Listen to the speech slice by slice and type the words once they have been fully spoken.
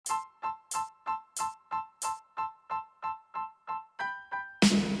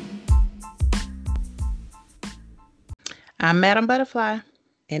I'm Madam Butterfly,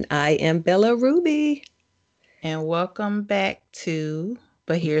 And I am Bella Ruby. and welcome back to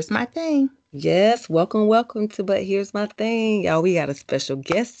But Here's My Thing. Yes, welcome to But Here's My Thing. Y'all, we got a special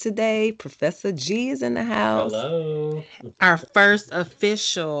guest today. Professor G is in the house. Hello. Our first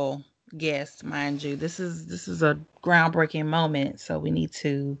official guest, mind you. This is a groundbreaking moment, so we need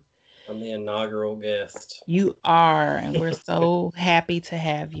to. I'm the inaugural guest. You are, and we're so happy to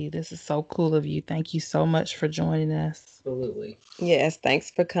have you. This is so cool of you. Thank you so much for joining us. Absolutely. Yes,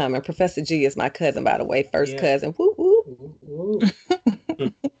 thanks for coming. Professor G is my cousin, by the way, first Yeah. cousin. Woo woo. Ooh,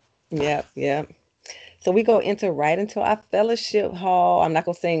 ooh. Yep. So we go right into our fellowship hall. I'm not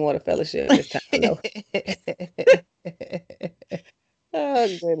gonna sing what a fellowship this time. No.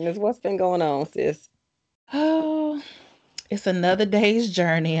 Oh goodness, what's been going on, sis? Oh, it's another day's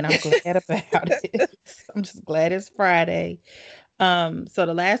journey, and I'm glad about it. I'm just glad it's Friday. So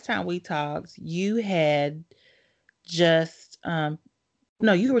the last time we talked, you had just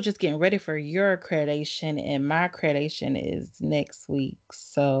no, you were just getting ready for your accreditation, and my accreditation is next week.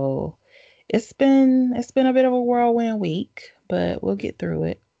 So it's been a bit of a whirlwind week, but we'll get through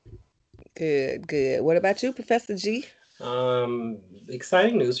it. Good. What about you, Professor G?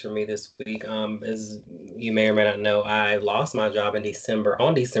 Exciting news for me this week. As you may or may not know, I lost my job in December,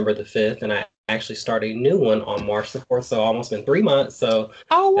 on December the 5th, and I actually started a new one on March the 4th. So almost been 3 months. So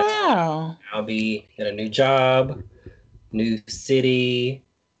Oh wow. I'll be in a new job, new city,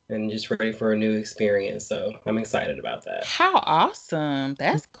 and just ready for a new experience. So I'm excited about that. How awesome.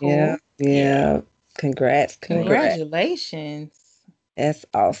 That's Yeah, cool. Yeah. yeah. Thank you. Congrats. Congratulations. That's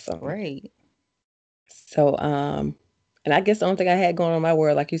awesome. Great. So, and I guess the only thing I had going on in my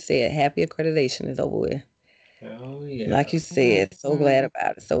world, like you said, happy accreditation is over with. Oh, Like yeah. you said, so glad Mhm.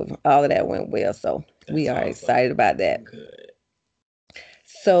 about it. So all of that went well. So we That's are awesome. excited about that. Good.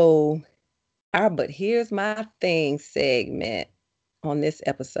 So our But Here's My Thing segment on this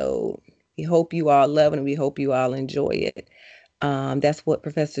episode. We hope you all love it and we hope you all enjoy it. That's what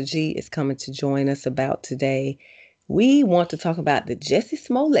Professor G is coming to join us about today. We want to talk about the Jesse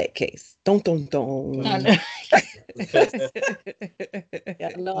Smollett case. Dun I dun. know. Yeah,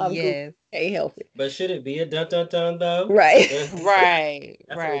 I know I'm goofy. Yes. Can't help it. But should it be a dun dun dun though? Right. Right.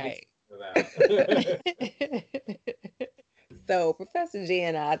 That's what we Right. talking about. So Professor G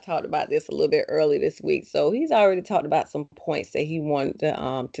and I talked about this a little bit early this week. So he's already talked about some points that he wanted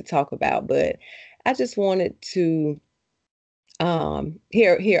to talk about, but I just wanted to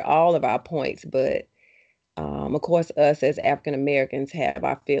hear all of our points. But of course, us as African Americans have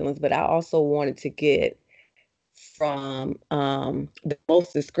our feelings, but I also wanted to get from the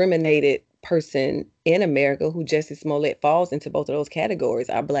most discriminated person in America, who Jesse Smollett falls into both of those categories,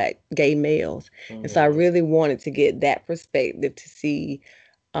 are Black gay males. And so I Mhm. really wanted to get that perspective to see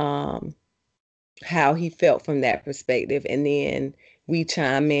um, how he felt from that perspective. And then we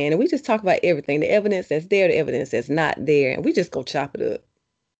chime in and we just talk about everything, the evidence that's there, the evidence that's not there, and we just go chop it up.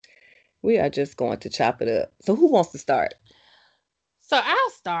 We are just going to chop it up. So who wants to start? So I'll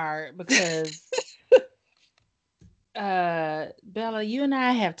start because Bella, you and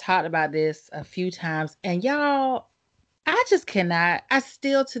I have talked about this a few times, and y'all, I just cannot, I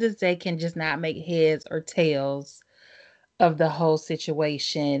still to this day can just not make heads or tails of the whole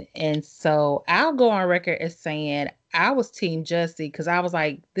situation. And so I'll go on record as saying I was Team Jussie because I was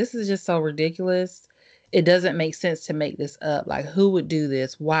like, this is just so ridiculous. It doesn't make sense to make this up. Like, who would do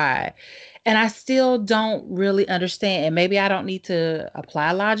this? Why? And I still don't really understand. And maybe I don't need to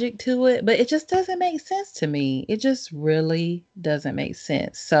apply logic to it, but it just doesn't make sense to me. It just really doesn't make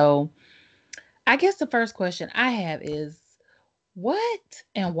sense. So I guess the first question I have is what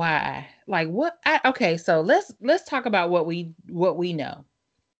and why? Like okay, so let's talk about what we know.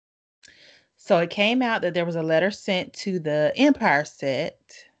 So it came out that there was a letter sent to the Empire set,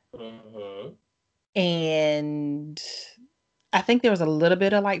 Mhm. and I think there was a little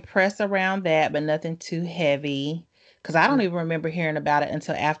bit of like press around that, but nothing too heavy. Because I don't even remember hearing about it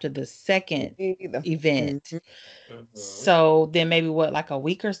until after the second Me either. event. Mhm. Mhm. So then maybe what, like a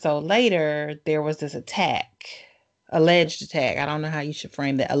week or so later, there was this attack, alleged attack. I don't know how you should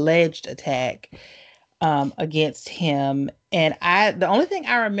frame that, alleged attack against him. And the only thing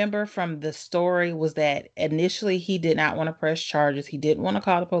I remember from the story was that initially he did not want to press charges. He didn't want to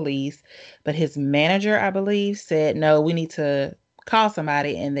call the police, but his manager, I believe, said, no, we need to call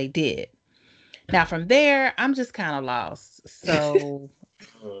somebody. And they did. Now, from there, I'm just kind of lost. So,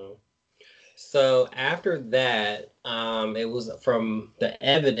 Mhm. So after that, it was from the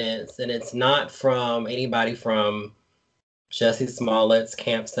evidence, and it's not from anybody from Jesse Smollett's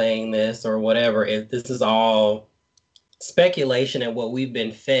camp saying this or whatever. This is all speculation, and what we've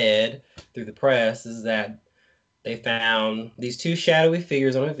been fed through the press is that they found these two shadowy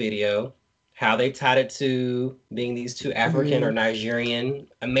figures on a video. How they tied it to being these two African or Nigerian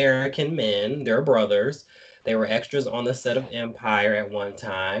American men, they're brothers. They were extras on the set of Empire at one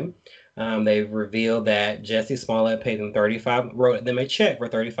time. They've revealed that Jussie Smollett paid them wrote them a check for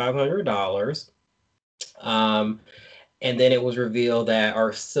 $3,500. And then it was revealed that,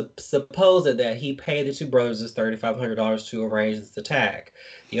 or supposed that he paid the two brothers this $3,500 to arrange this attack.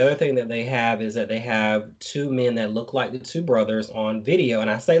 The other thing that they have is that they have two men that look like the two brothers on video.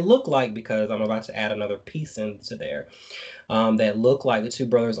 And I say look like because I'm about to add another piece into there, that look like the two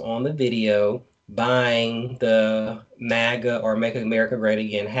brothers on the video buying the MAGA or Make America Great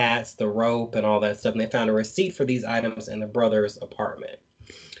Again hats, the rope, and all that stuff. And they found a receipt for these items in the brothers' apartment.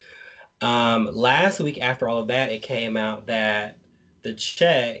 Last week, after all of that, it came out that the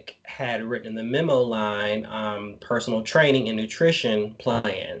check had written in the memo line, personal training and nutrition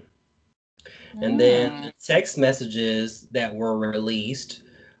plan. And then the text messages that were released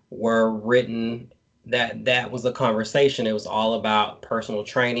were written that was a conversation. It was all about personal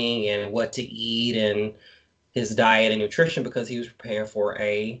training and what to eat and his diet and nutrition because he was preparing for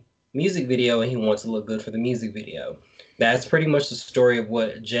a music video and he wants to look good for the music video. That's pretty much the story of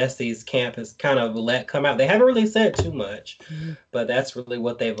what Jussie's camp has kind of let come out. They haven't really said too much, but that's really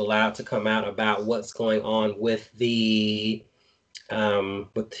what they've allowed to come out about what's going on with the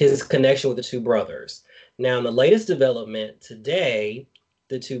with his connection with the two brothers. Now, in the latest development today,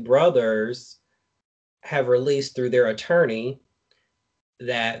 the two brothers have released through their attorney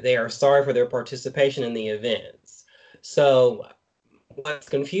that they are sorry for their participation in the events. So what's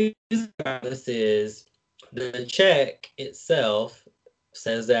confusing about this is the check itself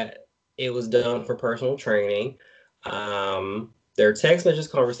says that it was done for personal training. Their text messages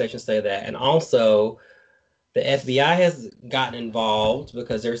conversations say that. And also, the FBI has gotten involved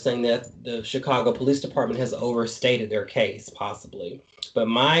because they're saying that the Chicago Police Department has overstated their case, possibly. But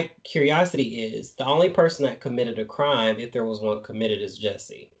my curiosity is the only person that committed a crime, if there was one committed, is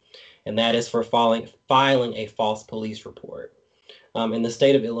Jussie. And that is for filing a false police report. In the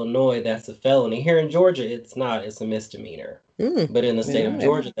state of Illinois, that's a felony. Here in Georgia, it's not. It's a misdemeanor. But in the state of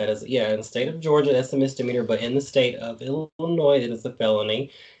Georgia, in the state of Georgia, that's a misdemeanor. But in the state of Illinois, it is a felony.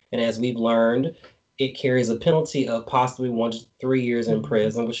 And as we've learned, it carries a penalty of possibly 1 to 3 years in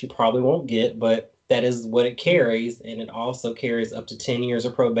prison, which you probably won't get, but that is what it carries. And it also carries up to 10 years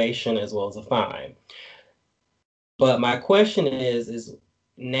of probation as well as a fine. But my question is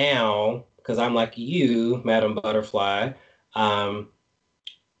now, because I'm like you, Madam Butterfly, I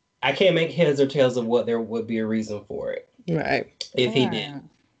can't make heads or tails of what there would be a reason for it. Right. If he did.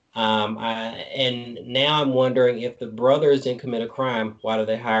 And now I'm wondering if the brothers didn't commit a crime, why do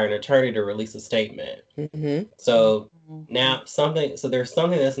they hire an attorney to release a statement? So now there's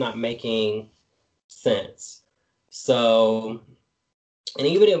something that's not making sense. So, and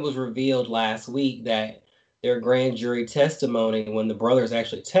even it was revealed last week that their grand jury testimony, when the brothers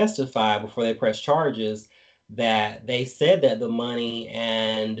actually testified before they pressed charges, that they said that the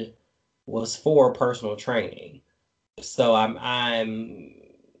money was for personal training. So I'm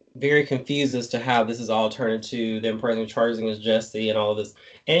very confused as to how this is all turned into them pressing charges against Jussie and all of this.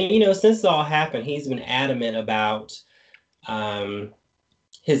 And, since it all happened, he's been adamant about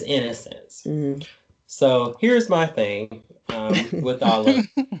his innocence. So here's my thing with all of it.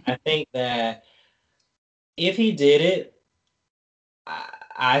 I think that if he did it,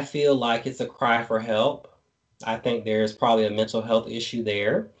 I feel like it's a cry for help. I think there's probably a mental health issue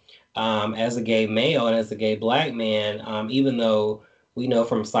there. As a gay male and as a gay Black man, even though we know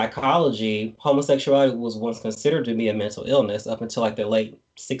from psychology, homosexuality was once considered to be a mental illness up until like the late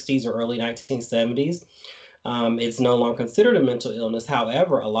 60s or early 1970s. It's no longer considered a mental illness.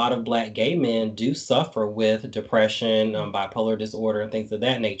 However, a lot of Black gay men do suffer with depression, bipolar disorder, and things of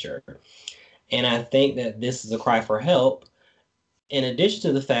that nature. And I think that this is a cry for help, in addition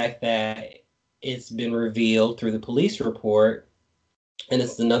to the fact that it's been revealed through the police report, and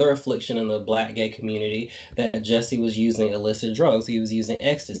it's another affliction in the Black gay community, that Jussie was using illicit drugs. He was using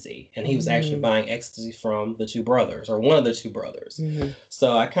ecstasy, and he was actually buying ecstasy from the two brothers, or one of the two brothers.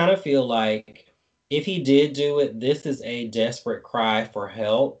 So I kind of feel like if he did do it, this is a desperate cry for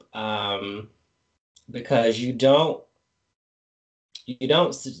help, because you don't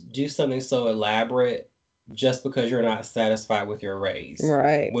do something so elaborate just because you're not satisfied with your raise,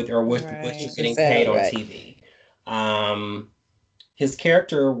 right? With what you're getting paid on TV. His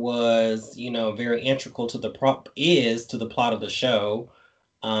character was, very integral to the plot of the show.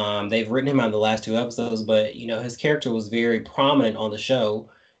 They've written him out in the last 2 episodes, but his character was very prominent on the show.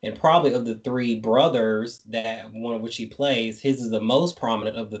 And probably of the three brothers, that one of which he plays, his is the most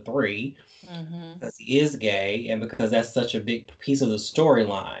prominent of the three because he is gay and because that's such a big piece of the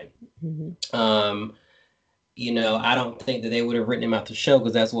storyline. You know, I don't think that they would have written him out the show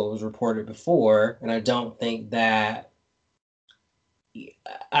because that's what was reported before. And I don't think that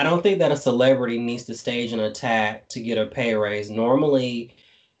a celebrity needs to stage an attack to get a pay raise. Normally,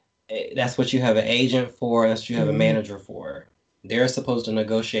 that's what you have an agent for. That's what you have a manager for. They're supposed to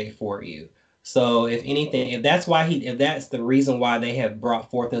negotiate for you. So if anything, if that's the reason why they have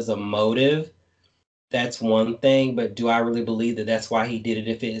brought forth as a motive, that's one thing. But do I really believe that that's why he did it?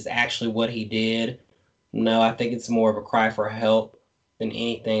 If it is actually what he did, no, I think it's more of a cry for help than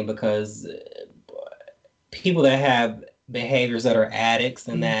anything, because people that have behaviors that are addicts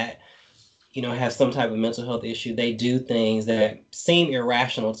and that, you know, have some type of mental health issue, they do things that seem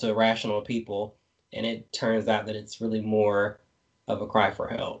irrational to rational people. And it turns out that it's really more of a cry for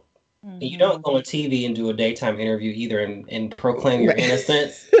help. And you don't go on TV and do a daytime interview either and proclaim your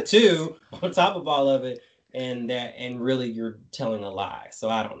innocence too, on top of all of it, and really you're telling a lie. So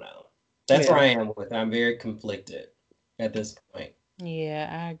I don't know. That's where I am with it. I'm very conflicted at this point. Yeah,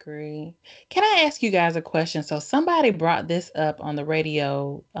 I agree. Can I ask you guys a question? So somebody brought this up on the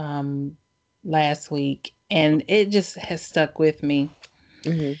radio last week, and it just has stuck with me.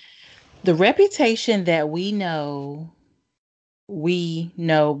 The reputation that we know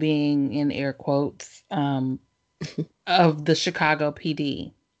being in air quotes, of the Chicago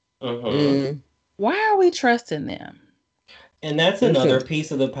PD. Why are we trusting them? And that's another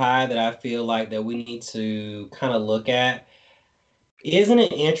piece of the pie that I feel like that we need to kind of look at. Isn't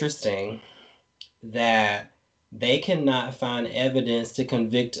it interesting that they cannot find evidence to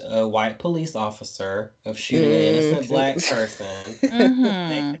convict a white police officer of shooting an innocent black person?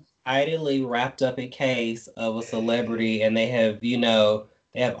 They idly wrapped up a case of a celebrity, and they have, you know,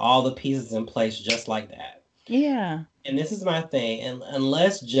 they have all the pieces in place just like that. Yeah. And this is my thing. And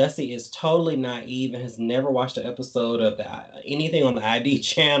unless Jesse is totally naive and has never watched an episode of anything on the ID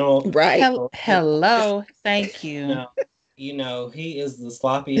channel. Right. Hello. Thank you. No, you know, he is the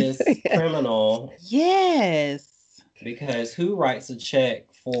sloppiest criminal. Yes. Because who writes a check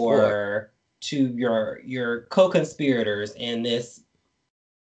to your co-conspirators in this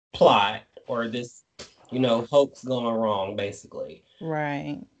plot or this, you know, hoax going wrong, basically.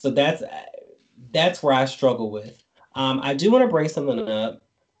 Right. So that's where I struggle with. I do want to bring something up,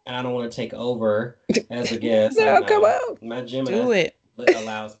 and I don't want to take over as a guest. No, come on. My Gemini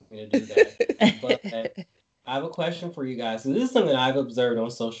allows me to do that. But I have a question for you guys. So this is something I've observed on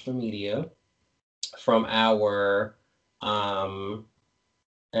social media from our, and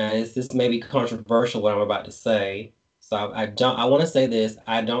this may be controversial what I'm about to say. So I want to say this.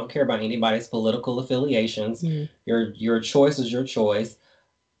 I don't care about anybody's political affiliations. Your choice is your choice.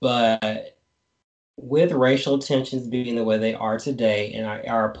 But with racial tensions being the way they are today and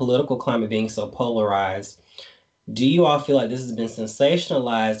our political climate being so polarized, do you all feel like this has been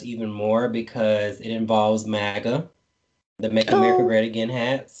sensationalized even more because it involves MAGA, the Make America Great Again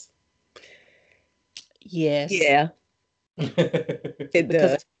hats? Yes. Yeah. It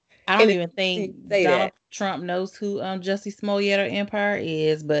does. I don't even think Donald Trump knows who Jussie Smollett or Empire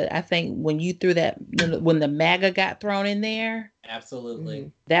is, but I think when you threw that, when the MAGA got thrown in there,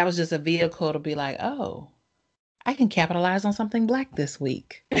 absolutely, that was just a vehicle to be like, oh, I can capitalize on something black this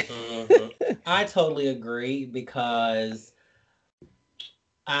week. I totally agree, because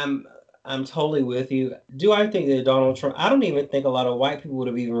I'm totally with you. Do I think that Donald Trump, I don't even think a lot of white people would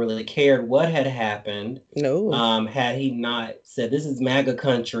have even really cared what had happened. No. Had he not said this is MAGA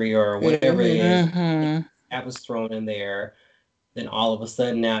country or whatever it is that was thrown in there, then all of a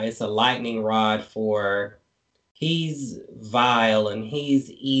sudden now it's a lightning rod for he's vile and he's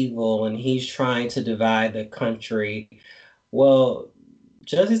evil and he's trying to divide the country. Well,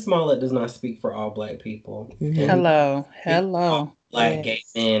 Jussie Smollett does not speak for all black people. Hello. Black gay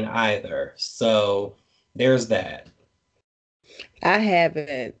men either. So there's that. I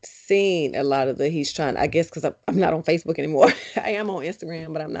haven't seen a lot of he's trying, I guess because I'm not on Facebook anymore. I am on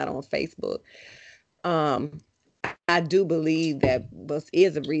Instagram, but I'm not on Facebook. I do believe that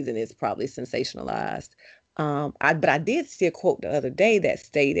is a reason it's probably sensationalized. But I did see a quote the other day that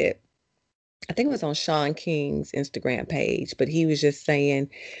stated, I think it was on Sean King's Instagram page, but he was just saying,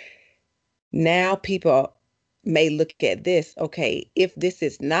 now people may look at this, okay, if this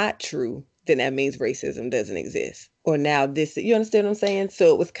is not true, then that means racism doesn't exist. Or now this, you understand what I'm saying?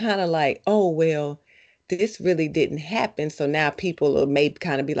 So it was kind of like, oh, well, this really didn't happen. So now people may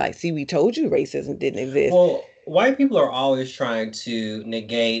kind of be like, see, we told you racism didn't exist. Well, white people are always trying to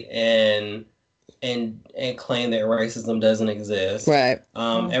negate and and claim that racism doesn't exist. Right.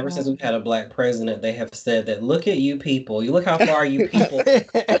 Ever since we've had a black president, they have said that look at you people. You look how far you people.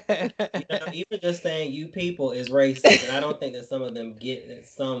 Even just saying you people is racist, and I don't think that some of them get that.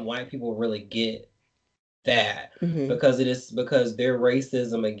 Some white people really get that because it is because their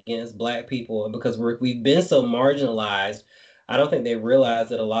racism against black people, and because we've been so marginalized. I don't think they realize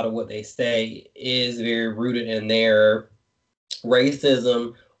that a lot of what they say is very rooted in their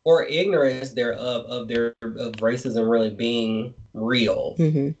racism or ignorance thereof of racism really being real.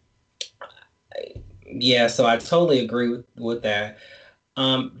 Yeah, so I totally agree with that.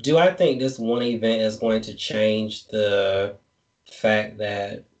 Do I think this one event is going to change the fact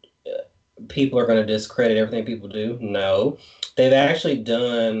that people are going to discredit everything people do? No. They actually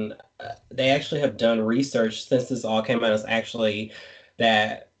have done research since this all came out. It's actually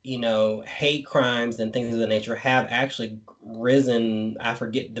that, hate crimes and things of that nature have actually risen. I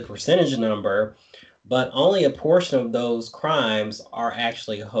forget the percentage number, but only a portion of those crimes are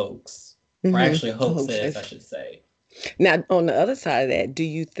actually hoax, or actually hoaxes, I should say. Now, on the other side of that, do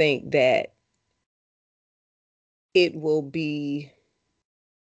you think that it will be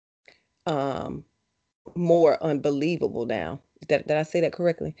more unbelievable now? Did I say that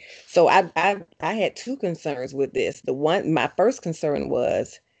correctly? So I had two concerns with this. My first concern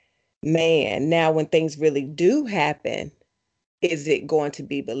was, man, now when things really do happen, is it going to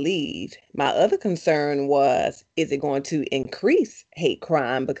be believed? My other concern was, is it going to increase hate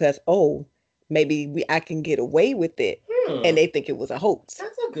crime because, maybe I can get away with it, and they think it was a hoax.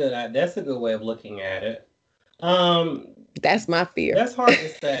 That's a good way of looking at it. That's my fear. That's hard to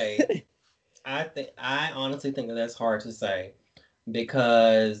say. I honestly think that's hard to say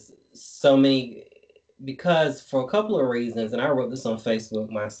because for a couple of reasons, and I wrote this on Facebook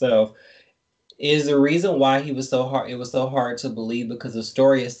myself, is the reason why it was so hard to believe because the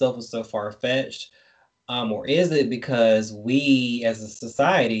story itself was so far-fetched, or is it because we as a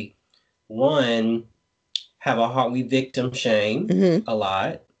society, one, we victim shame a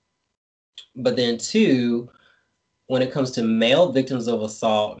lot, but then two, when it comes to male victims of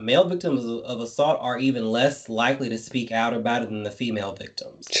assault are even less likely to speak out about it than the female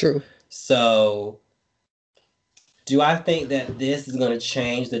victims. True. So do I think that this is going to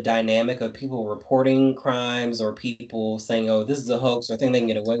change the dynamic of people reporting crimes or people saying, oh, this is a hoax, or think they can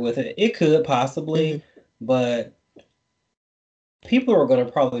get away with it? It could possibly, but people are going to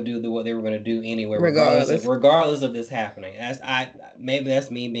probably do what they were going to do anyway, regardless of this happening. Maybe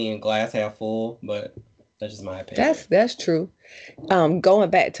that's me being glass half full, but that's just my opinion. That's true. Going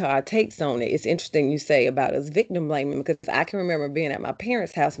back to our takes on it, it's interesting you say about us victim blaming, because I can remember being at my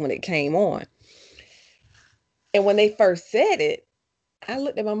parents' house when it came on. And when they first said it, I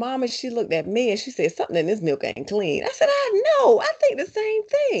looked at my mom and she looked at me and she said, something in this milk ain't clean. I said, I know, I think the same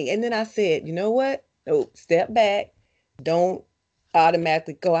thing. And then I said, you know what? No, step back. Don't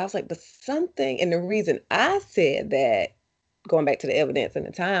automatically go. I was like, but something, and the reason I said that, going back to the evidence and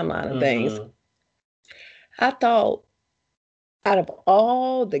the timeline of things, I thought, out of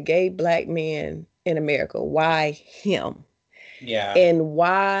all the gay black men in America, why him? Yeah. And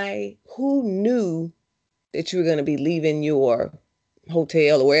who knew that you were going to be leaving your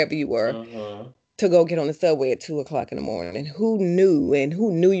hotel or wherever you were to go get on the subway at 2:00 in the morning? Who knew? And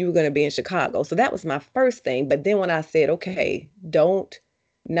who knew you were going to be in Chicago? So that was my first thing. But then when I said, okay, don't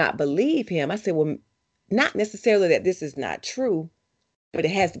not believe him, I said, well, not necessarily that this is not true, but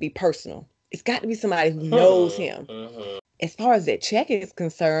it has to be personal. It's got to be somebody who knows him. As far as that check is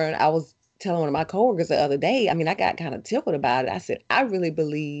concerned, I was telling one of my coworkers the other day, I mean, I got kind of tickled about it. I said, I really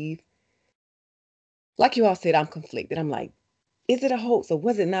believe, like you all said, I'm conflicted. I'm like, is it a hoax or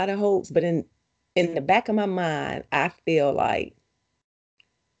was it not a hoax? But in the back of my mind, I feel like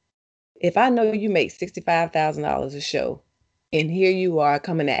if I know you make $65,000 a show, and here you are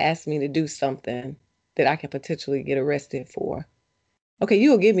coming to ask me to do something that I can potentially get arrested for, okay,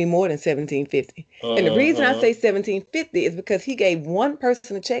 you'll give me more than $1,750. And the reason I say $1,750 is because he gave one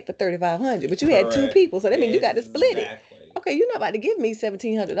person a check for $3,500, but you had two people, so that means you got to split it. Okay, you're not about to give me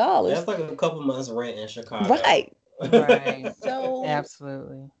 $1,700. That's like a couple months rent in Chicago. Right. Right. So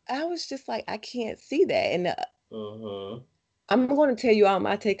absolutely. I was just like, I can't see that. And I'm going to tell you all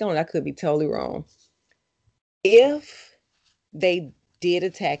my take on it. I could be totally wrong. If they did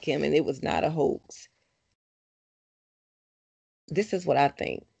attack him and it was not a hoax, this is what I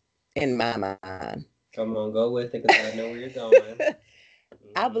think in my mind. Come on, go with it, because I know where you're going.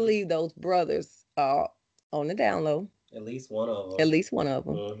 I believe those brothers are on the down low. At least one of them. At least one of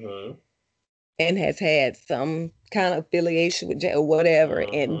them. and has had some kind of affiliation with or whatever,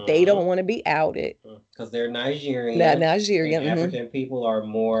 and they don't want to be outed because they're Nigerian. Nigerian. African people are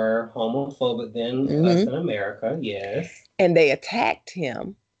more homophobic than us in America. Yes, and they attacked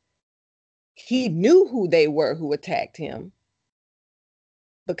him. He knew who they were who attacked him,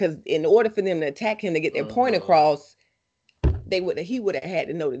 because in order for them to attack him to get their point across, he would have had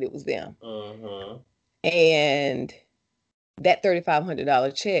to know that it was them. And that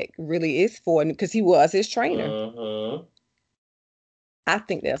 $3,500 check really is for him because he was his trainer. I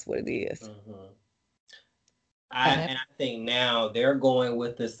think that's what it is. And I think now they're going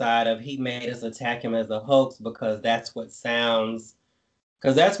with the side of he made us attack him as a hoax because that's what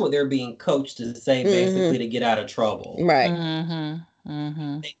they're being coached to say, basically, to get out of trouble. Right.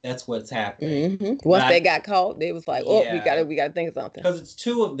 I think that's what's happening. Once they got caught, they was like, "Oh, we gotta think of something." Because it's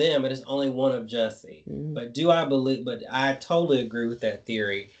two of them, and it's only one of Jesse. But I totally agree with that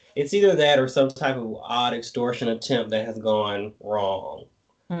theory. It's either that or some type of odd extortion attempt that has gone wrong.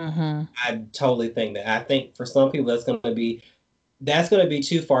 I totally think that. I think for some people that's going to be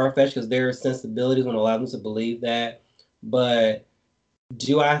too far-fetched because their sensibilities won't allow them to believe that. But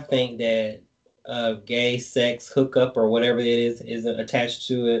do I think that gay sex hookup or whatever it is attached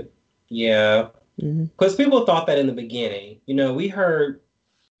to it? Yeah. Because people thought that in the beginning. We heard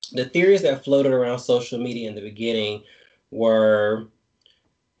the theories that floated around social media in the beginning were,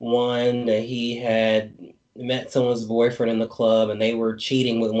 one, that he had met someone's boyfriend in the club and they were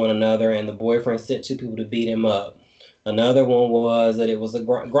cheating with one another and the boyfriend sent two people to beat him up. Another one was that it was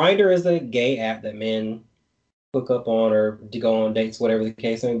Grindr is a gay app that men hook up on or to go on dates, whatever the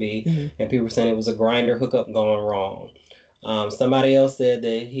case may be. And people were saying it was a Grindr hookup gone wrong. Somebody else said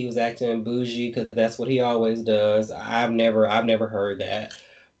that he was acting bougie because that's what he always does. I've never heard that,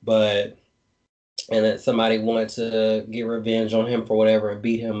 and that somebody wanted to get revenge on him for whatever and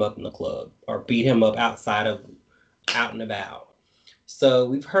beat him up in the club or beat him up out and about. So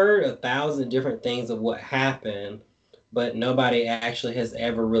we've heard 1,000 different things of what happened, but nobody actually has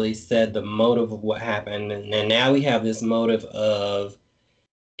ever really said the motive of what happened. And now we have this motive of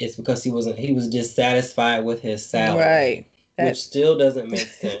it's because he was dissatisfied with his salary, right? Which still doesn't make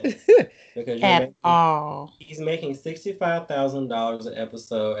sense because he's making $65,000 an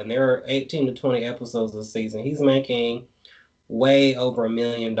episode, and there are 18 to 20 episodes a season. He's making way over $1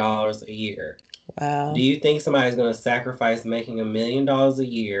 million a year. Wow. Do you think somebody's going to sacrifice making $1 million a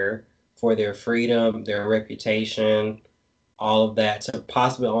year for their freedom, their reputation, all of that, to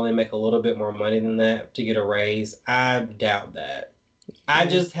possibly only make a little bit more money than that to get a raise? I doubt that. I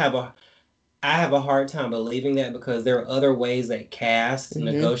just have a hard time believing that because there are other ways that casts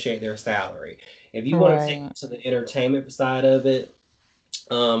negotiate their salary. If you want to take it to the entertainment side of it,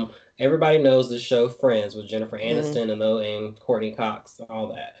 everybody knows the show Friends with Jennifer Aniston and Courtney Cox, all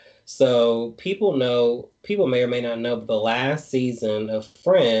that. So people may or may not know, but the last season of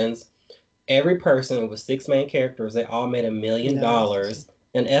Friends, every person with 6 main characters, they all made $1 million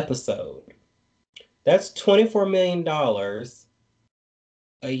an episode. That's $24 million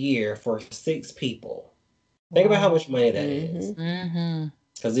a year for 6 people. Think about how much money that is.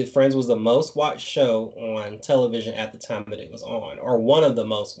 Because Friends was the most watched show on television at the time that it was on, or one of the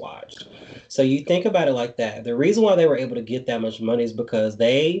most watched. So you think about it like that. The reason why they were able to get that much money is because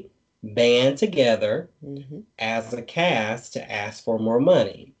they band together as a cast to ask for more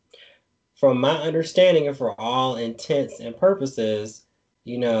money. From my understanding, and for all intents and purposes,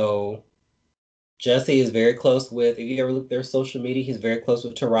 Jesse is very close with, if you ever look at their social media, he's very close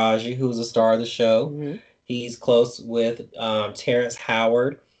with Taraji, who's a star of the show. He's close with Terrence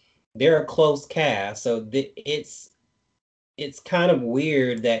Howard. They're a close cast. So it's kind of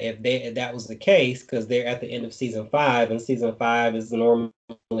weird that if that was the case, because they're at the end of season 5, and season 5 is normally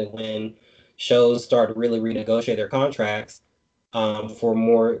when shows start to really renegotiate their contracts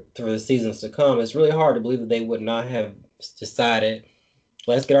for the seasons to come. It's really hard to believe that they would not have decided,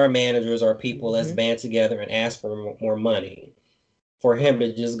 let's get our managers, our people, let's band together and ask for more money. For him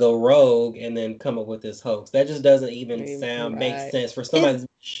to just go rogue and then come up with this hoax. That just doesn't even make sense for somebody's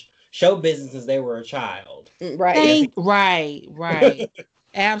show business since they were a child. Right. Right.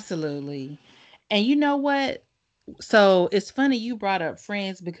 Absolutely. And you know what? So it's funny you brought up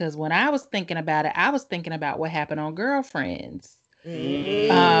Friends, because when I was thinking about it, I was thinking about what happened on Girlfriends.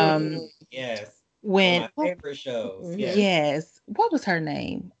 Yes. When my favorite shows. Yes. What was her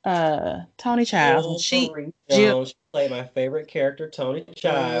name? Tony Childs. She played my favorite character, Tony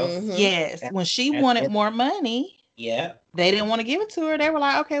Childs. Yes. When she wanted more money. Yeah. They didn't want to give it to her. They were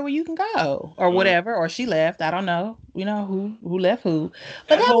like, okay, well, you can go. Or whatever. Or she left. I don't know. Who left who.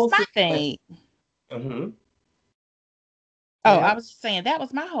 But that was my thing. Oh, I Yeah. was saying that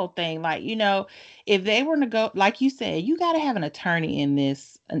was my whole thing. Like, if they were to go, like you said, you got to have an attorney in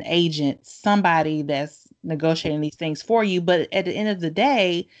this, an agent, somebody that's negotiating these things for you. But at the end of the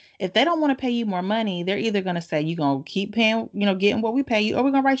day, if they don't want to pay you more money, they're either going to say you're going to keep paying, getting what we pay you, or we're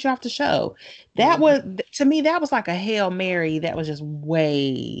going to write you off the show. That Mhm. was, to me, that was like a Hail Mary that was just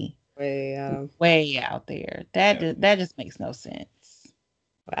way, Well, way out there. That just makes no sense.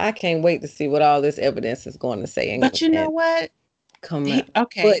 I can't wait to see what all this evidence is going to say But you know and what? come out.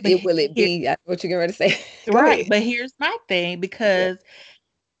 Okay, But but will it be what you're getting ready to say? Go right, ahead. but here's my thing, Yeah. because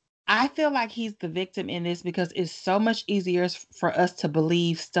I feel like he's the victim in this, because it's so much easier for us to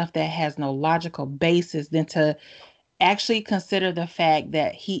believe stuff that has no logical basis than to actually consider the fact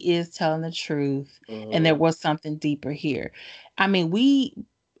that he is telling the truth and there Mm-hmm. was something deeper here. I mean, we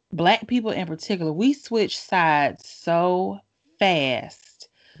Black people in particular, we switch sides so fast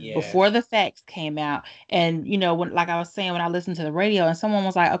before Yes. the facts came out. And when, like I was saying, when I listened to the radio and someone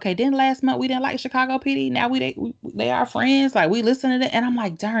was like, okay, then last month we didn't like Chicago PD, now they are friends, like we listen to it, and I'm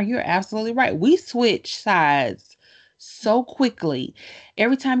like, darn, you're absolutely right. We switch sides so quickly.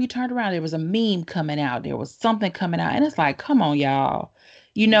 Every time you turned around, there was a meme coming out, there was something coming out, and it's like, come on, y'all.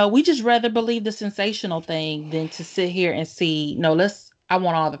 We just rather believe the sensational thing than to sit here and see, no, I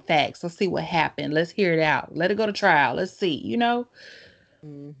want all the facts. Let's see what happened. Let's hear it out. Let it go to trial. Let's see.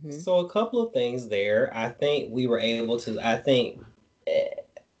 Mm-hmm. So a couple of things there. I think we were able to. I think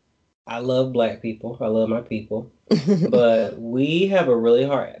I love Black people. I love my people, but we have a really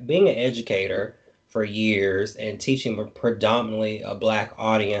hard being an educator for years and teaching predominantly a Black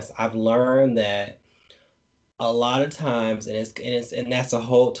audience. I've learned that a lot of times, and that's a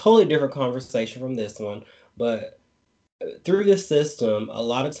whole totally different conversation from this one, but through the system, a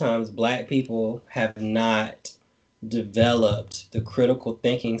lot of times Black people have not developed the critical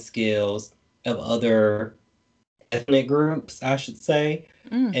thinking skills of other ethnic groups, I should say.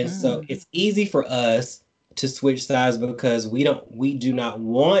 And so Hmm. it's easy for us to switch sides because we do not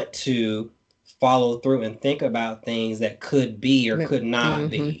want to follow through and think about things that could be or could not Mm-hmm.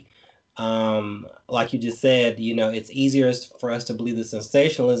 be. Like you just said, it's easier for us to believe the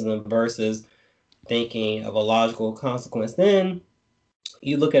sensationalism versus thinking of a logical consequence. Then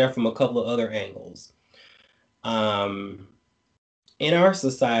you look at it from a couple of other angles. Um, in our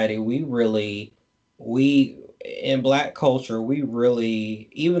society, we in Black culture, we really,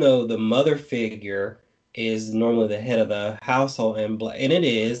 even though the mother figure is normally the head of the household, and it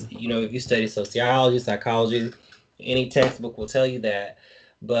is, if you study sociology, psychology, any textbook will tell you that,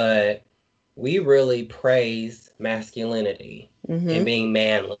 but we really praise masculinity and Mm-hmm. being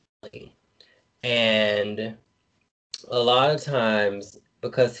manly. And a lot of times,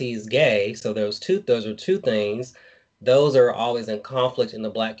 because he's gay, so those are two things, those are always in conflict in the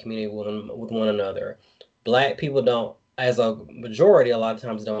Black community with one another. Black people don't, as a majority, a lot of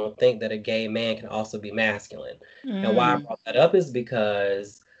times don't think that a gay man can also be masculine. And why I Mm. brought that up is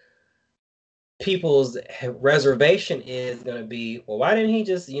because people's reservation is going to be, well, why didn't he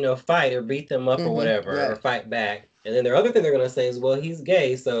just, fight or beat them up or Mm-hmm. whatever, or Right. fight back? And then the other thing they're going to say is, well, he's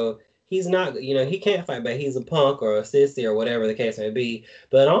gay, so he's not, he can't fight back. He's a punk or a sissy or whatever the case may be.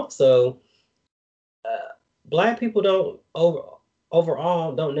 But also, Black people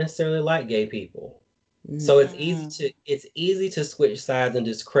overall don't necessarily like gay people. So Mm. it's easy to switch sides and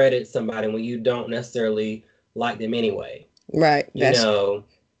discredit somebody when you don't necessarily like them anyway. Right. You know,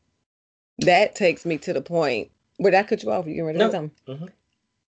 That takes me to the point. Where I cut you off? You getting ready to say no. something? Mm-hmm.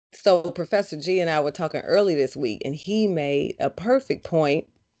 So Professor G and I were talking early this week, and he made a perfect point.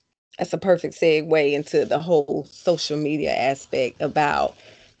 That's a perfect segue into the whole social media aspect about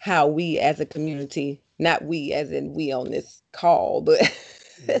how we as a community, not we as in we on this call, but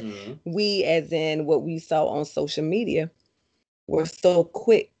Mm-hmm. we as in what we saw on social media, were so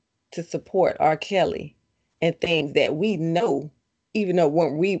quick to support R. Kelly and things that we know, even though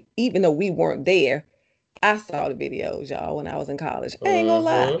we weren't there. I saw the videos, y'all, when I was in college. I ain't gonna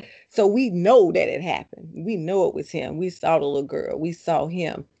lie. Mm-hmm. So we know that it happened. We know it was him. We saw the little girl. We saw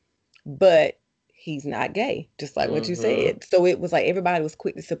him. But he's not gay, just like what you Mm-hmm. said. So it was like everybody was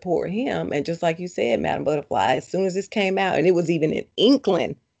quick to support him. And just like you said, Madam Butterfly, as soon as this came out, and it was even an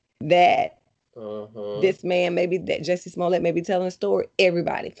inkling that Mm-hmm. this man, maybe that Jesse Smollett may be telling a story,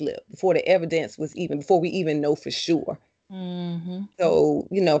 everybody flipped before the evidence was before we even know for sure. Mm-hmm. So,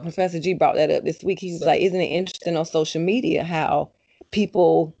 Professor G brought that up this week. He was So, like, isn't it interesting on social media how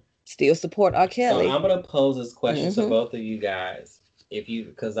people still support R. so Kelly? I'm gonna pose this question to Mm-hmm. both of you guys.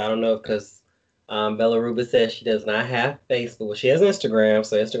 Because I don't know, because Bella Ruba says she does not have Facebook, but she has Instagram.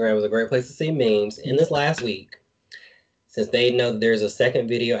 So Instagram is a great place to see memes. In this last week, since they know that there's a second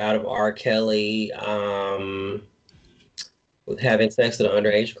video out of R. Kelly, with having sex with an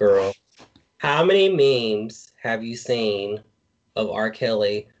underage girl. How many memes have you seen of R.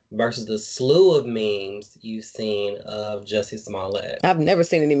 Kelly versus the slew of memes you've seen of Jussie Smollett? I've never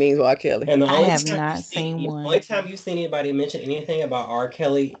seen any memes with R. Kelly. And the I only have time not you've seen the one. only time you've seen anybody mention anything about R.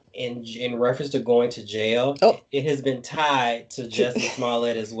 Kelly in reference to going to jail, it has been tied to Jussie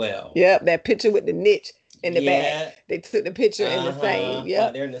Smollett as well. Yep, that picture with the niche in the Yeah. back. They took the picture in the same. Yep.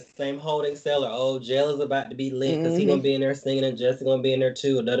 Like they're in the same holding cell. Or, oh, jail is about to be lit because he's gonna be in there singing and Jessie gonna be in there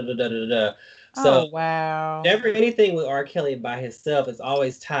too. Da da da da da da. So Oh wow. never anything with R. Kelly by himself is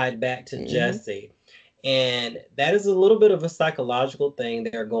always tied back to Jessie. And that is a little bit of a psychological thing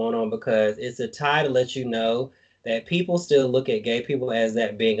there going on because it's a tie to let you know that people still look at gay people as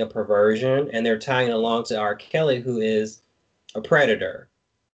that being a perversion, and they're tying it along to R. Kelly, who is a predator.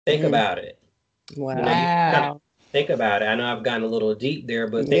 Think about it. Wow. You know, you kind of think about it. I know I've gotten a little deep there,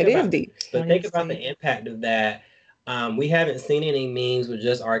 but think it about is deep. But think about the impact of that. We haven't seen any memes with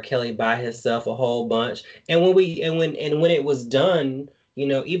just R. Kelly by himself a whole bunch. And when it was done, you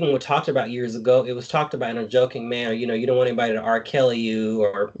know, even when talked about years ago, it was talked about in a joking manner. You know, you don't want anybody to R. Kelly you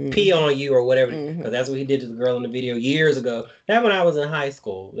or pee on you or whatever, because that's what he did to the girl in the video years ago. That when I was in high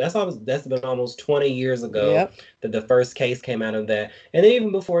school. That's been almost 20 years ago that the first case came out of that. And then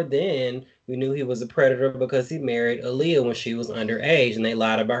even before then, we knew he was a predator because he married Aaliyah when she was underage, and they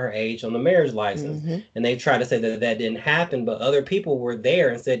lied about her age on the marriage license. And they tried to say that that didn't happen, but other people were there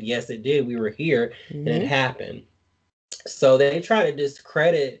and said, yes, it did. We were here, and it happened. So they try to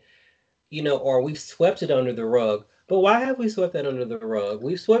discredit, you know, or we've swept it under the rug. But why have we swept that under the rug?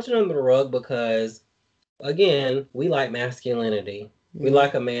 We've swept it under the rug because, again, we like masculinity. We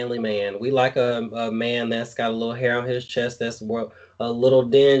like a manly man. We like a man that's got a little hair on his chest, that's a little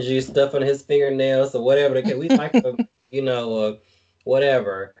dingy stuff on his fingernails or whatever. We like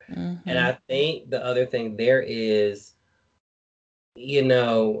whatever. And I think the other thing there is, you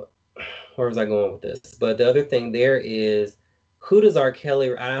know, where was I going with this? But the other thing there is, who does R.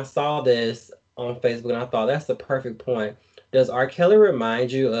 Kelly, I saw this on Facebook and I thought that's the perfect point. Does R. Kelly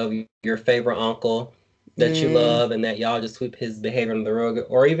remind you of your favorite uncle that you love and that y'all just sweep his behavior under the rug?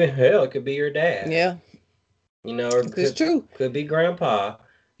 Or even, hell, it could be your dad. Yeah. You know, or it's true. Could be grandpa,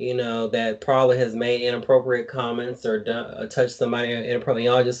 you know, that probably has made inappropriate comments or touched somebody inappropriately.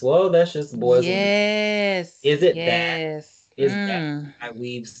 Y'all just, well, that's just boys. Yes. Is it that? Is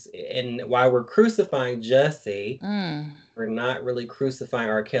that why we're crucifying Jussie? We're not really crucifying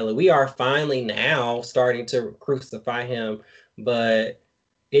R. Kelly. We are finally now starting to crucify him, but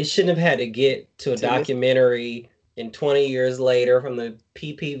it shouldn't have had to get to a documentary in 20 years later from the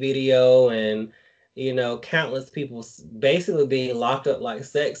PP video and, you know, countless people basically being locked up like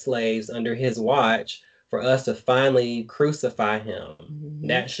sex slaves under his watch for us to finally crucify him.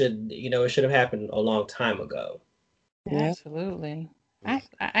 That should, you know, it should have happened a long time ago. Absolutely. I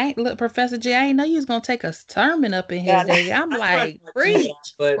ain't look, Professor J. I ain't know you was gonna take a sermon up in here, David. I'm like, preach.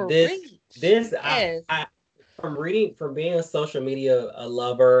 But this, I from being a social media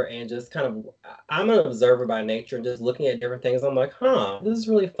lover and just kind of, I'm an observer by nature and just looking at different things. I'm like, this is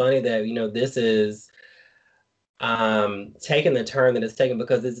really funny that, you know, this is taking the turn that it's taken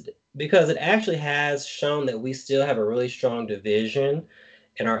because it actually has shown that we still have a really strong division.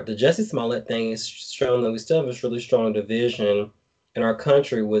 And the Jussie Smollett thing has shown that we still have a really strong division in our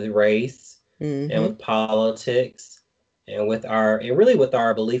country with race and with politics and with our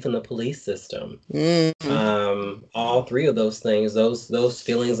belief in the police system. All three of those things, those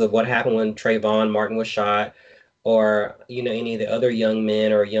feelings of what happened when Trayvon Martin was shot, or, you know, any of the other young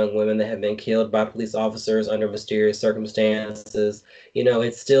men or young women that have been killed by police officers under mysterious circumstances, you know,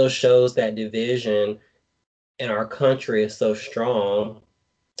 it still shows that division in our country is so strong.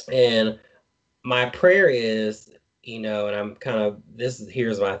 And my prayer is, you know, and I'm kind of,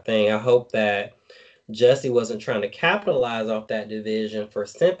 here's my thing. I hope that Jussie wasn't trying to capitalize off that division for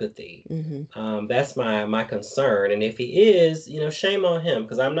sympathy. That's my concern. And if he is, you know, shame on him,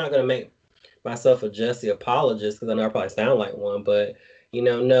 because I'm not going to make myself a Jussie apologist, because I know I probably sound like one. But, you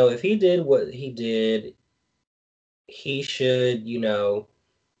know, no, if he did what he did, he should, you know,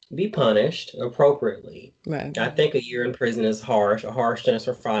 be punished appropriately. Right. I think a year in prison is harsh, a harsh sentence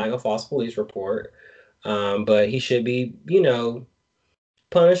for filing a false police report. But he should be, you know,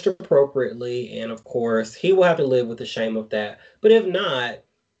 punished appropriately. And of course, he will have to live with the shame of that. But if not,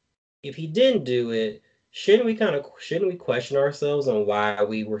 if he didn't do it, shouldn't we question ourselves on why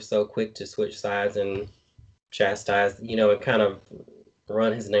we were so quick to switch sides and chastise, you know, and kind of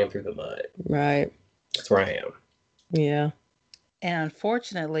run his name through the mud? Right. That's where I am. Yeah. And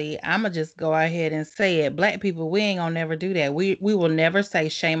unfortunately, I'ma just go ahead and say it. Black people, we ain't gonna never do that. We will never say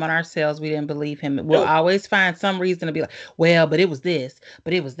shame on ourselves. We didn't believe him. We'll Nope. always find some reason to be like, well, but it was this,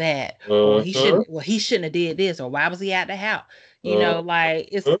 but it was that, or Mm-hmm. he shouldn't have did this, or why was he at the house? You know, like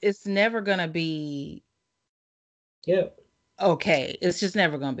Mm-hmm. it's never gonna be Yep. okay. It's just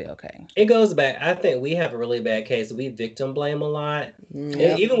never gonna be okay. It goes back. I think we have a really bad case. We victim blame a lot.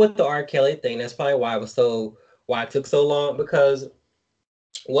 Yep. Even with the R. Kelly thing, that's probably why it took so long. Because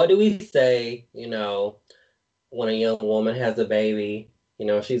what do we say? When a young woman has a baby,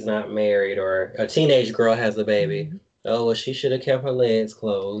 she's not married, or a teenage girl has a baby. Mm-hmm. Oh, well, she should have kept her legs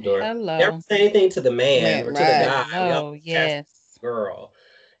closed, or never Hello. say anything to the man Man, or to the right. guy. We always Hello. cast Yes. the girl.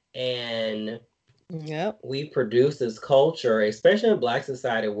 And Yep. we produce this culture, especially in Black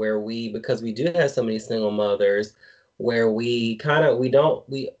society, where because we do have so many single mothers, where we kind of we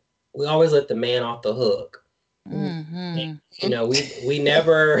always let the man off the hook. Mm-hmm. We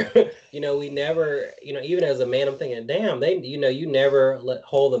never, we never, even as a man, I'm thinking, damn, you never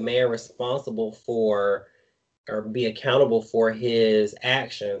hold a man responsible for or be accountable for his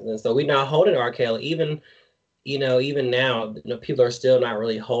actions, and so we're not holding R. Kelly even now, people are still not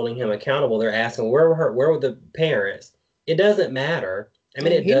really holding him accountable. They're asking, where were the parents? It doesn't matter. I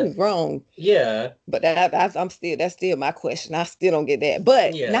mean, it He does. was wrong, Yeah, but that's still my question. I still don't get that.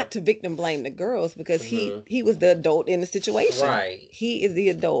 But yeah. not to victim blame the girls, because Mhm. he was the adult in the situation. Right. He is the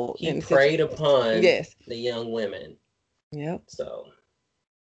adult He in the preyed situation. upon Yes. the young women. Yep. So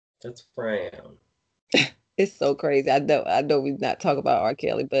that's frown. It's so crazy. I know we've not talked about R.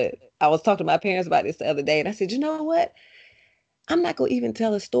 Kelly, but I was talking to my parents about this the other day, and I said, you know what? I'm not gonna even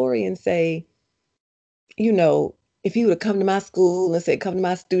tell a story and say, you know, if you would have come to my school and said, come to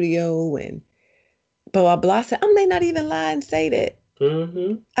my studio and blah blah blah. I said, I may not even lie and say that.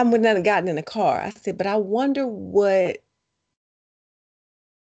 Mm-hmm. I would not have gotten in the car. I said, but I wonder what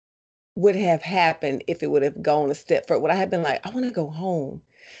would have happened if it would have gone a step further. Would I have been like, I want to go home?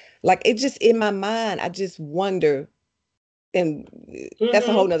 Like, it just in my mind, I just wonder, and that's a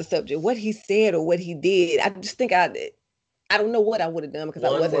Mm-hmm. whole nother subject. What he said or what he did, I just think I don't know what I would have done because I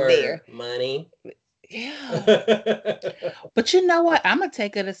One wasn't word, there. money. Yeah. But you know what? I'm gonna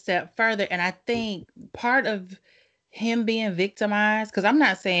take it a step further, and I think part of him being victimized, because I'm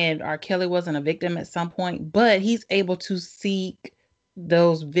not saying R. Kelly wasn't a victim at some point, but he's able to seek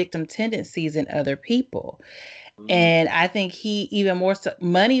those victim tendencies in other people. And I think he even more so,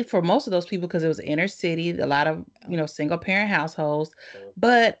 money for most of those people, because it was inner city, a lot of single parent households,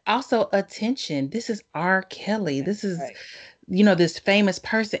 but also attention. This is R. Kelly. This is Right. this famous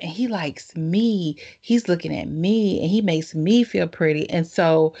person, and he likes me. He's looking at me, and he makes me feel pretty. And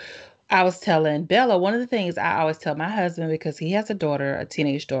so I was telling Bella, one of the things I always tell my husband, because he has a daughter, a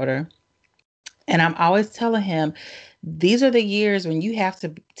teenage daughter, and I'm always telling him, these are the years when you have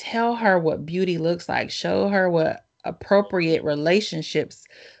to tell her what beauty looks like, show her what appropriate relationships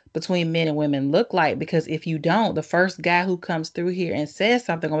between men and women look like. Because if you don't, the first guy who comes through here and says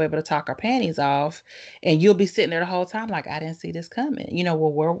something will be able to talk our panties off, and you'll be sitting there the whole time like, I didn't see this coming.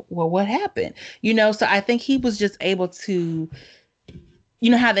 What happened? So I think he was just able to,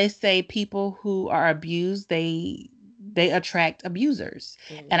 how they say people who are abused, they attract abusers.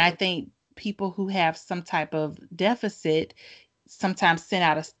 And I think people who have some type of deficit sometimes send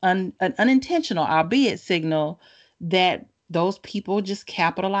out an unintentional, albeit signal, that those people just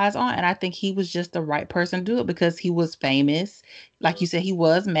capitalize on. And I think he was just the right person to do it, because he was famous. Like you said, he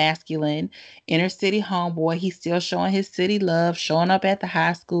was masculine, inner city homeboy. He's still showing his city love, showing up at the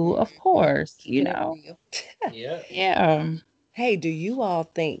high school, of course, Yeah. Yeah. Hey, do you all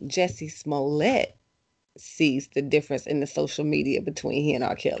think Jesse Smollett sees the difference in the social media between he and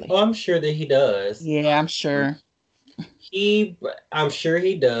R. Kelly? Oh, I'm sure that he does. Yeah, I'm sure. I'm sure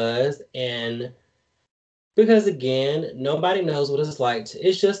he does, and because again, nobody knows what it's like.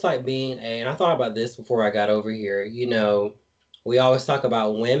 It's just like being and I thought about this before I got over here. We always talk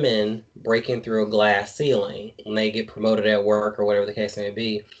about women breaking through a glass ceiling when they get promoted at work or whatever the case may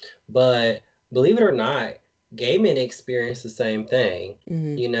be. But believe it or not, gay men experience the same thing.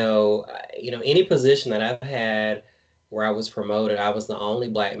 Any position that I've had where I was promoted, I was the only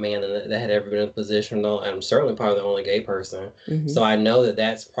black man that had ever been in a position, and I'm certainly probably the only gay person. So I know that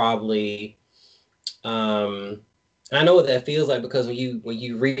that's probably I know what that feels like, because when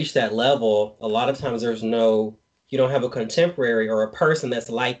you reach that level, a lot of times you don't have a contemporary or a person that's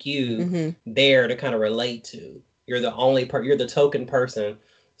like you there to kind of relate to. You're the only you're the token person.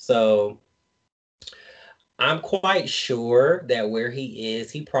 So I'm quite sure that where he is,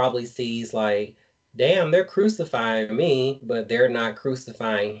 he probably sees like, damn, they're crucifying me, but they're not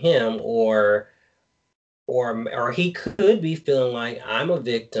crucifying him, or or he could be feeling like I'm a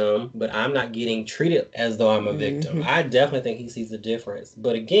victim, but I'm not getting treated as though I'm a victim. I definitely think he sees the difference.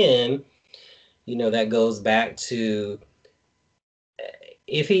 But again, that goes back to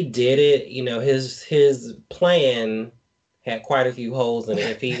if he did it, his plan had quite a few holes in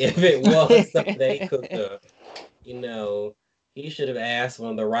it. If it was something that he cooked up, he should have asked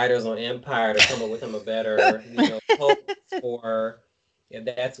one of the writers on Empire to come up with him a better, hoax, or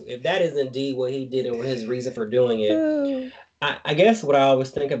if that is indeed what he did and his reason for doing it. I guess what I always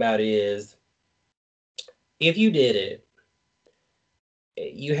think about is if you did it,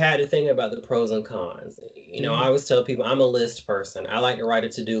 you had to think about the pros and cons. I always tell people I'm a list person. I like to write a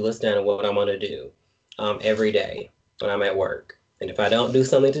to-do list down of what I'm going to do every day when I'm at work. And if I don't do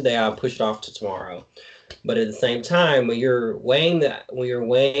something today, I'll push it off to tomorrow. But at the same time, when you're weighing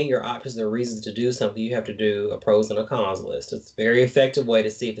your options or reasons to do something, you have to do a pros and a cons list. It's a very effective way to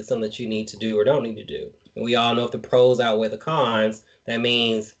see if it's something that you need to do or don't need to do. And we all know if the pros outweigh the cons, that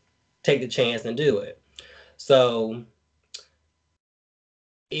means take the chance and do it. So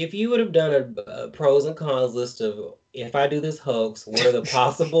if you would have done a pros and cons list of if I do this hoax, what are the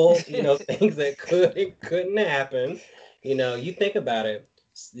possible, things that could and couldn't happen? You think about it.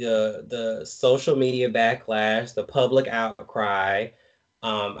 The social media backlash, the public outcry,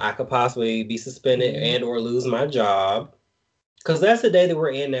 I could possibly be suspended and or lose my job. Because that's the day that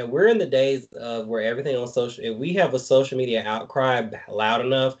we're in now. We're in the days of where everything on social, if we have a social media outcry loud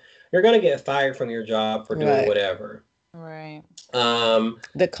enough, you're going to get fired from your job for doing whatever. Right.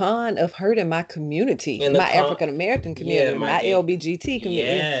 The con of hurting my community, my African American community, my LBGT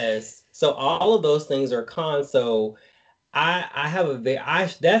community. Yes. So all of those things are cons. So I have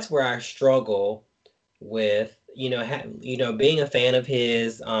that's where I struggle with, being a fan of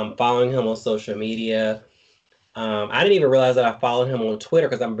his, following him on social media. I didn't even realize that I followed him on Twitter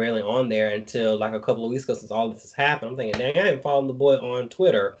because I'm barely on there until like a couple of weeks ago since all this has happened. I'm thinking, dang, I haven't followed the boy on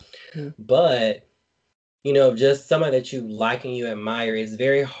Twitter. But just somebody that you like and you admire, it's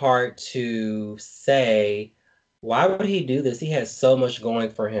very hard to say, why would he do this? He has so much going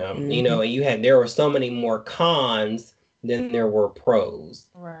for him, and there were so many more cons than there were pros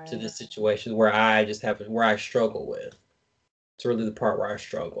to this situation where I struggle with. It's really the part where I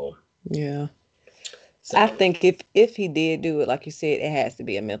struggle. Yeah. So, I think if he did do it, like you said, it has to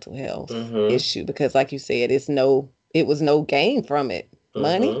be a mental health issue because like you said, it was no gain from it.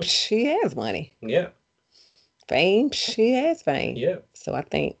 Money, she has money. Yeah. Fame, she has fame. Yeah. So I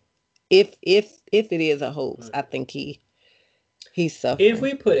think if it is a hoax, I think he's suffering. If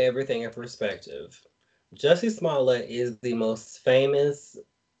we put everything in perspective, Jussie Smollett is the most famous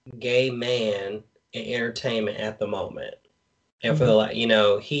gay man in entertainment at the moment. And for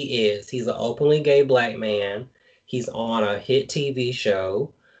he's an openly gay black man. He's on a hit TV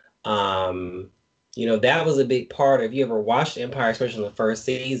show. That was a big part of, if you ever watched Empire, especially in the first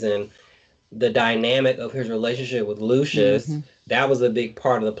season, the dynamic of his relationship with Lucius, that was a big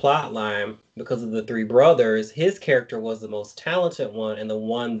part of the plot line because of the three brothers. His character was the most talented one and the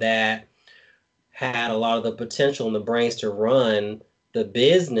one that had a lot of the potential and the brains to run the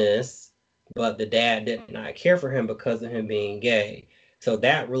business, but the dad did not care for him because of him being gay. So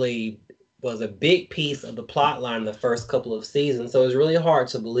that really was a big piece of the plot line the first couple of seasons. So it's really hard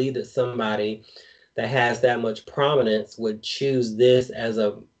to believe that somebody that has that much prominence would choose this as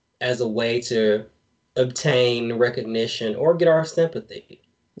a way to obtain recognition or get our sympathy.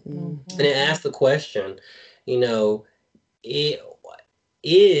 And it asks the question, it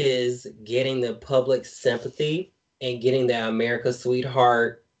is getting the public sympathy and getting that America's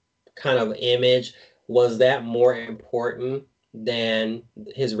sweetheart kind of image, was that more important than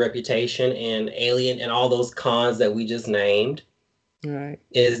his reputation and Alien and all those cons that we just named? Right.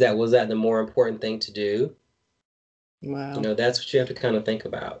 Was that the more important thing to do? Wow. That's what you have to kind of think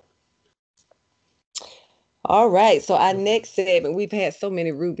about. All right. So our next segment, we've had so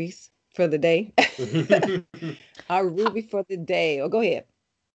many rubies for the day. Our ruby for the day. Oh, go ahead.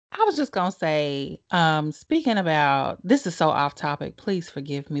 I was just going to say, speaking about, this is so off topic, please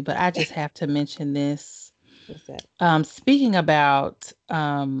forgive me, but I just have to mention this. What's that? Speaking about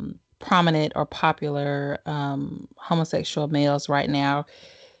prominent or popular homosexual males right now,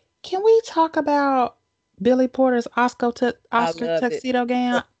 can we talk about Billy Porter's Oscar tuxedo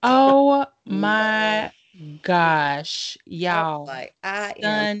gown? Oh my gosh, y'all! I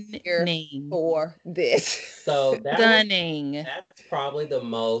am here for this. So stunning. That's probably the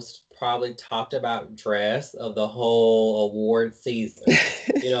most talked about dress of the whole award season.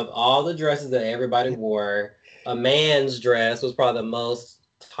 Of all the dresses that everybody wore, a man's dress was probably the most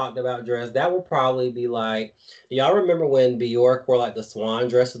talked about dress, that would probably be like, do y'all remember when Bjork wore like the swan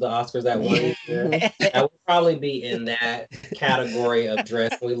dress to the Oscars that one year? That would probably be in that category of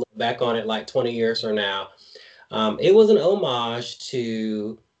dress when we look back on it like 20 years from now. It was an homage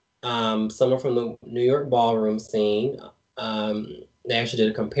to someone from the New York ballroom scene. They actually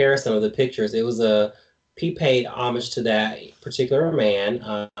did a comparison of the pictures. He paid homage to that particular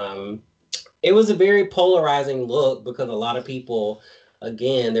man. It was a very polarizing look because a lot of people,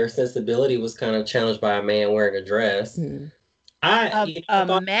 again, their sensibility was kind of challenged by a man wearing a dress. I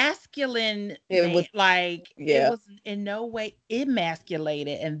thought masculine, it was, it was in no way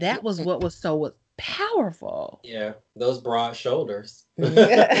emasculated, and that was what was so powerful. Yeah, those broad shoulders.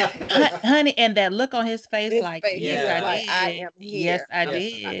 Honey, and that look on his face, yes, I did. I am here. Yes, I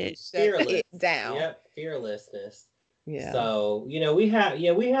did. Fearless. Down. Yep, fearlessness. Yeah. So, we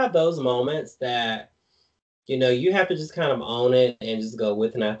have those moments that, you have to just kind of own it and just go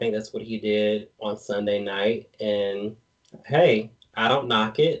with it. And I think that's what he did on Sunday night. And hey, I don't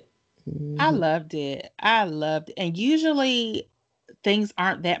knock it. I loved it. And usually things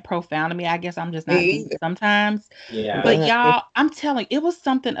aren't that profound to me. I guess I'm just not deep sometimes. Yeah. But y'all, I'm telling you, it was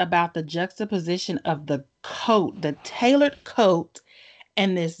something about the juxtaposition of the coat, the tailored coat,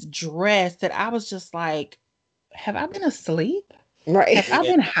 and this dress that I was just like, have I been asleep? Right. Have I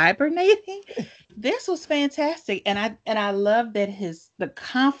been hibernating? This was fantastic. And I love that the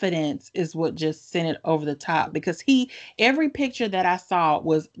confidence is what just sent it over the top, because every picture that I saw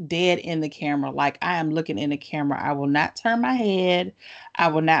was dead in the camera. Like, I am looking in the camera. I will not turn my head. I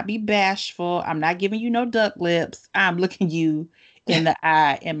will not be bashful. I'm not giving you no duck lips. I'm looking you in the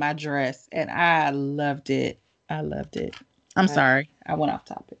eye in my dress. And I loved it. I'm sorry. I went off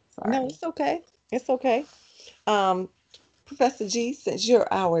topic. Sorry. No, it's okay. It's okay. Professor G, since you're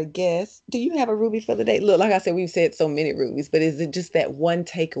our guest, do you have a Ruby for the day? Look, like I said, we've said so many Rubies, but is it just that one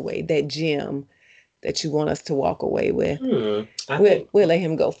takeaway, that gem that you want us to walk away with? We'll let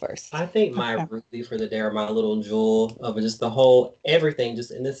him go first. I think my Ruby for the day, or my little jewel of just the whole everything,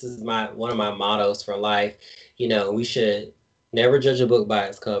 and this is one of my mottos for life. We should never judge a book by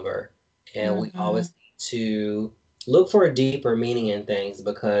its cover, and we always need to look for a deeper meaning in things,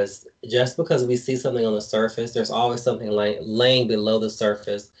 because just because we see something on the surface, there's always something laying below the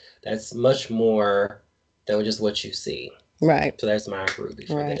surface that's much more than just what you see. Right. So that's my Ruby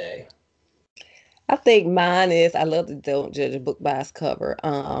for the day. I think mine is, I love to don't judge a book by its cover.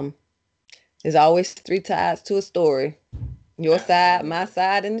 There's always three sides to a story. Your side, my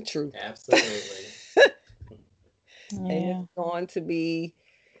side, and the truth. Absolutely. And it's going to be,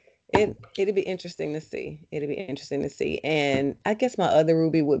 it'll be interesting to see. And I guess my other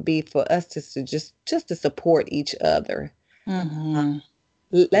Ruby would be for us to just to support each other.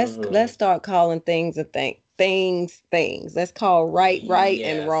 Let's start calling things things. Let's call right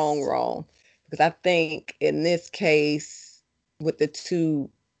and wrong. Because I think in this case, with the two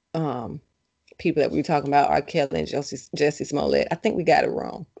people that we were talking about, R. Kelly and Jussie Smollett, I think we got it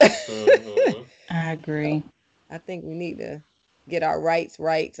wrong. I agree. I think we need to get our rights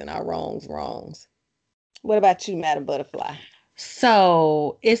and our wrongs. What about you, Madam Butterfly?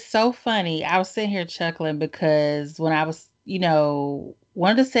 So it's so funny. I was sitting here chuckling because when I was,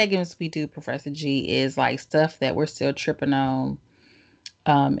 one of the segments we do, Professor G, is like stuff that we're still tripping on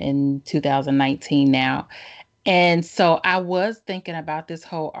in 2019 now. And so I was thinking about this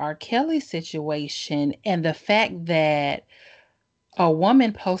whole R. Kelly situation and the fact that a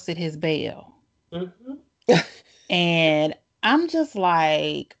woman posted his bail. And I'm just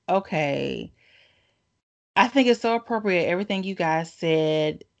like, okay, I think it's so appropriate, everything you guys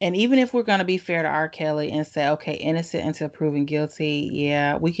said. And even if we're going to be fair to R. Kelly and say, okay, innocent until proven guilty,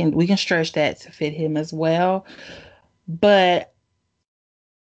 yeah, we can stretch that to fit him as well. But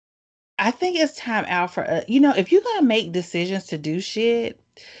I think it's time out for, if you're going to make decisions to do shit,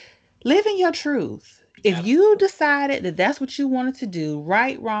 live in your truth. If you decided that that's what you wanted to do,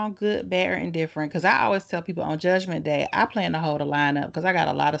 right, wrong, good, bad, or indifferent, because I always tell people on Judgment Day, I plan to hold a line up because I got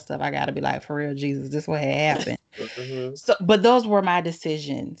a lot of stuff I got to be like, for real, Jesus, this is what had happened. So, but those were my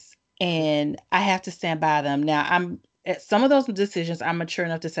decisions, and I have to stand by them. Now, at some of those decisions, I'm mature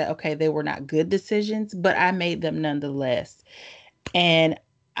enough to say, okay, they were not good decisions, but I made them nonetheless. And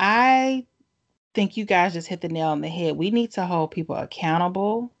I think you guys just hit the nail on the head. We need to hold people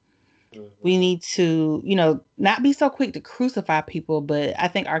accountable. We need to, not be so quick to crucify people, but I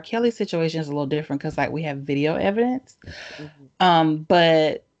think R. Kelly's situation is a little different because, we have video evidence.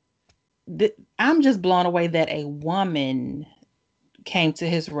 But I'm just blown away that a woman came to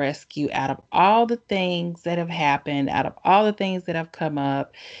his rescue out of all the things that have happened, out of all the things that have come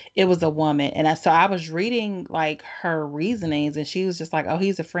up. It was a woman. And so I was reading like her reasonings, and she was just like, oh,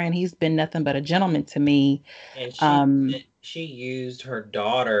 he's a friend. He's been nothing but a gentleman to me. And Um, she used her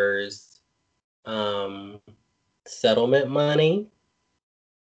daughter's settlement money,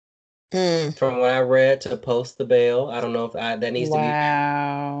 from what I read, to post the bail. I don't know if that needs to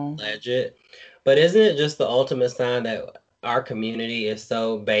be alleged, but isn't it just the ultimate sign that our community is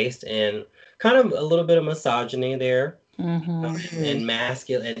so based in kind of a little bit of misogyny there, and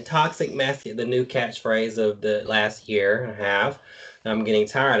masculine and toxic masculine, the new catchphrase of the last year and a half. I'm getting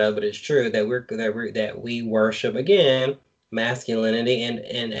tired of, but it's true that we worship again masculinity,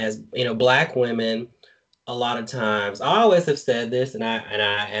 and as you know, Black women. A lot of times, I always have said this, and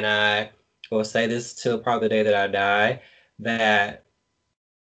I will say this till probably the day that I die, that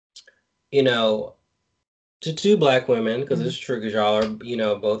you know, to Black women, because it's true, because y'all are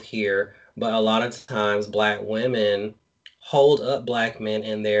both here, but a lot of times Black women hold up Black men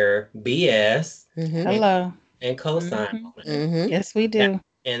in their BS and co-sign on it. Yes, we do.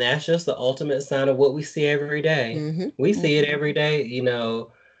 And that's just the ultimate sign of what we see every day. We see it every day.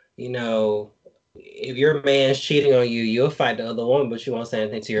 If your man's cheating on you, you'll fight the other woman, but you won't say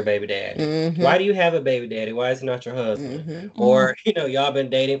anything to your baby daddy. Why do you have a baby daddy? Why is he not your husband? Or y'all been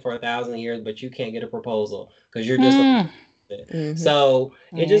dating for 1,000 years, but you can't get a proposal because you're just so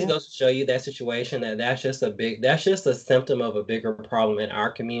it just goes to show you that situation, that's just a symptom of a bigger problem in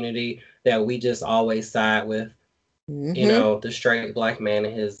our community, that we just always side with the straight Black man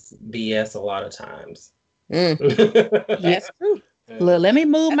and his BS a lot of times. Yes, true. Look, let me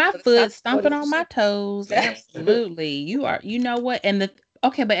move my foot, stomping on my toes. Absolutely. You know what? And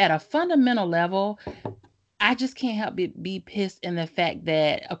but at a fundamental level, I just can't help but be pissed in the fact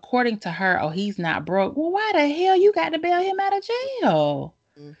that according to her, oh, he's not broke. Well, why the hell you got to bail him out of jail?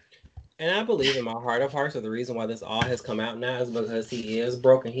 And I believe in my heart of hearts that the reason why this all has come out now is because he is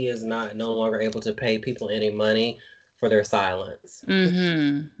broke and he is no longer able to pay people any money for their silence.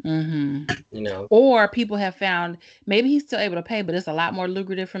 Or people have found maybe he's still able to pay, but it's a lot more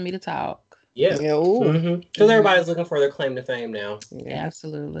lucrative for me to talk. Yeah. Because everybody's looking for their claim to fame now. Yeah,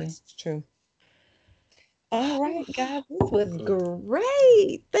 absolutely. It's true. All right, guys, this was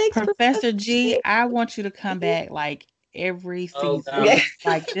great. Thanks, Professor G. I want you to come back like every season.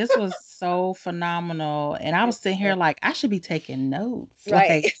 Like this was so phenomenal. And I was sitting here like I should be taking notes.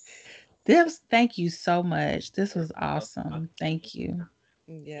 Right. Like thank you so much. This was awesome. Thank you.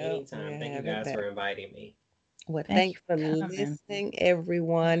 Anytime. Thank you guys for inviting me. Well, thanks for listening,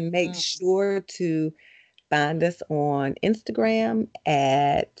 everyone. Make sure to find us on Instagram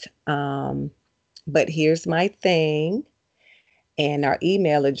at But Here's My Thing, and our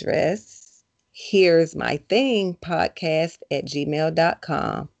email address, here's my thing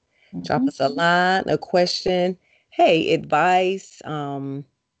podcast@gmail.com. Drop us a line, a question, hey, advice,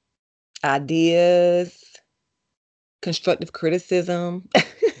 ideas, constructive criticism,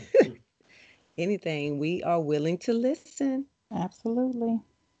 anything. We are willing to listen. Absolutely.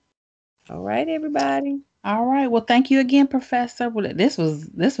 All right, everybody. All right. Well, thank you again, Professor. Well, this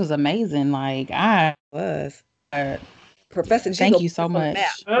was amazing. Like Professor G. Thank you so much.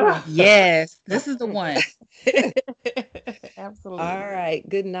 Yes, this is the one. Absolutely. All right.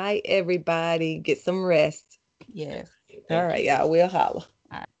 Good night, everybody. Get some rest. Yes. All right, y'all. We'll holler.